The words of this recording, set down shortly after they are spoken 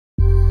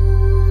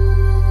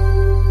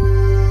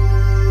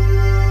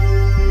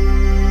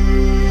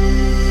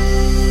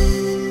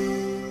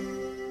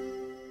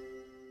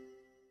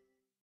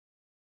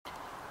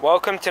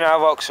Welcome to Now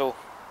Vauxhall.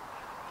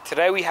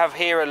 Today we have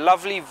here a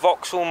lovely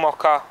Vauxhall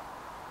MOKKA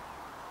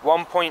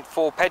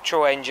 1.4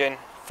 petrol engine,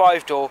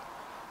 5-door,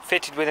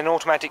 fitted with an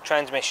automatic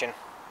transmission.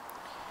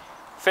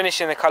 Finished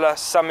in the colour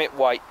Summit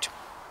White.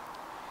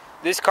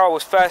 This car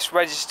was first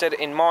registered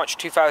in March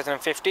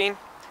 2015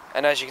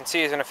 and as you can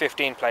see is on a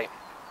 15 plate.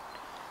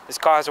 This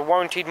car has a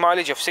warranted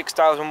mileage of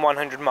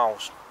 6,100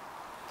 miles.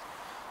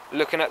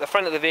 Looking at the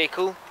front of the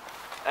vehicle,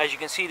 as you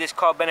can see this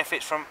car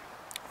benefits from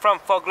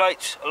front fog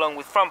lights along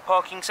with front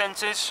parking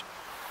sensors,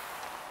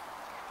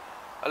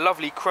 a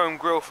lovely chrome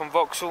grille from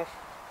Vauxhall,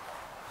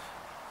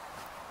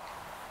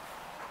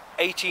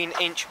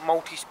 18-inch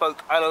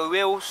multi-spoke alloy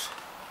wheels,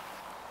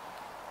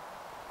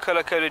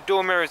 colour-coded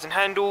door mirrors and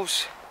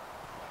handles,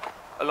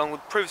 along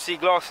with privacy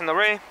glass in the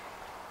rear.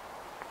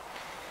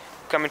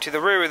 Coming to the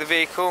rear of the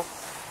vehicle,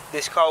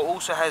 this car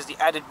also has the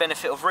added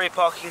benefit of rear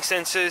parking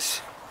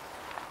sensors,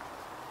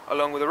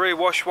 along with a rear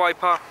wash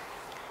wiper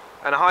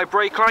and a high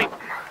brake light,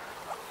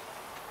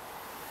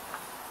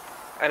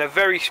 and a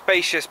very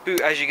spacious boot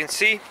as you can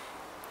see,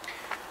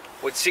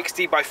 with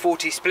 60 by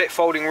 40 split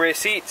folding rear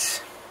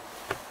seats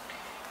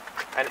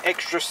and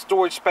extra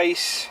storage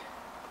space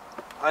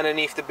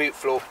underneath the boot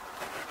floor.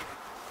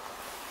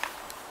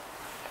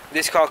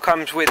 This car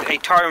comes with a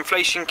tyre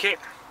inflation kit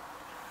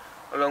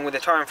along with a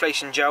tyre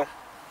inflation gel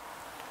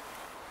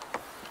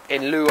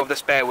in lieu of the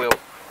spare wheel.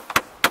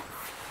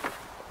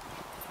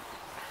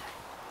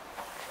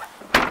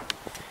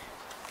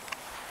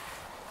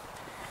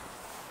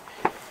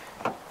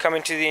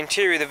 Coming to the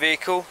interior of the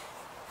vehicle,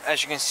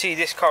 as you can see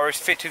this car is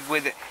fitted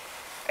with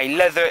a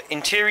leather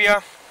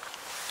interior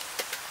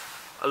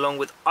along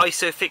with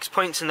ISO fixed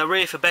points in the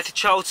rear for better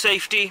child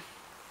safety.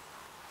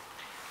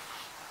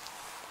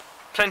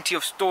 Plenty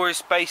of storage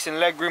space and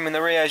legroom in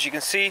the rear as you can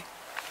see,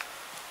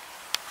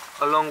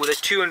 along with a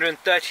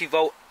 230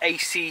 volt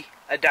AC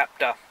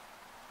adapter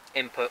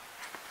input.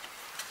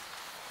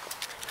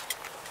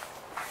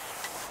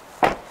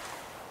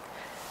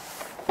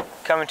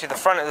 Coming to the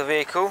front of the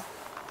vehicle,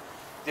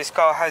 this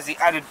car has the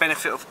added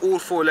benefit of all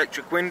 4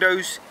 electric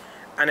windows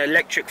and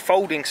electric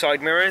folding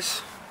side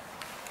mirrors,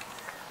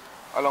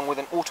 along with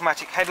an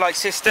automatic headlight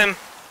system,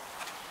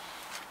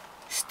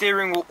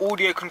 steering wheel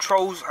audio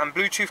controls and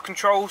Bluetooth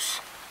controls,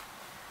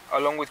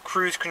 along with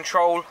cruise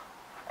control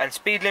and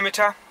speed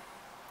limiter,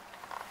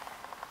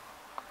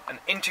 an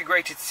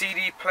integrated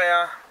CD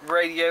player,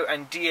 radio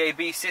and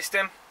DAB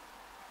system,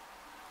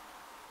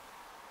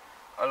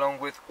 along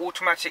with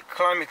automatic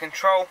climate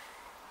control,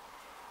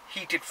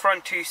 heated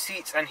front 2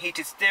 seats and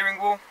heated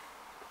steering wheel,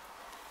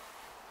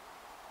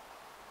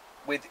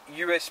 with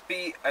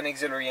USB and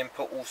auxiliary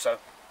input also,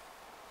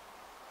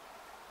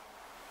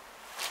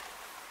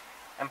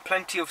 and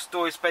plenty of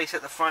storage space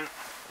at the front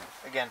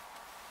again.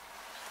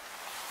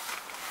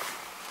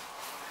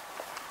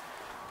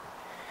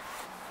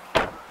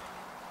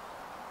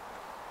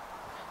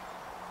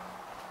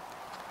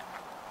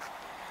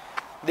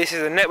 This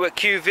is a Network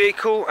Q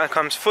vehicle and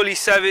comes fully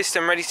serviced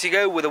and ready to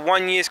go with a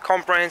 1 year's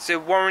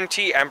comprehensive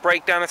warranty and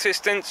breakdown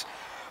assistance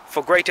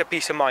for greater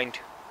peace of mind.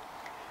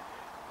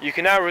 You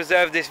can now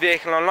reserve this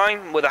vehicle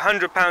online with a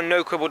 £100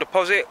 no quibble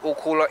deposit or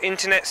call our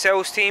internet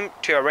sales team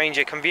to arrange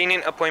a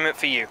convenient appointment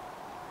for you.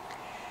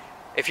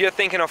 If you're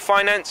thinking of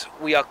finance,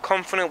 we are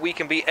confident we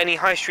can beat any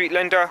high street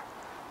lender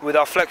with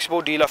our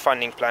flexible dealer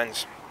funding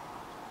plans.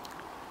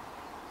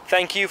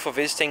 Thank you for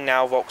visiting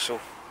Now Vauxhall.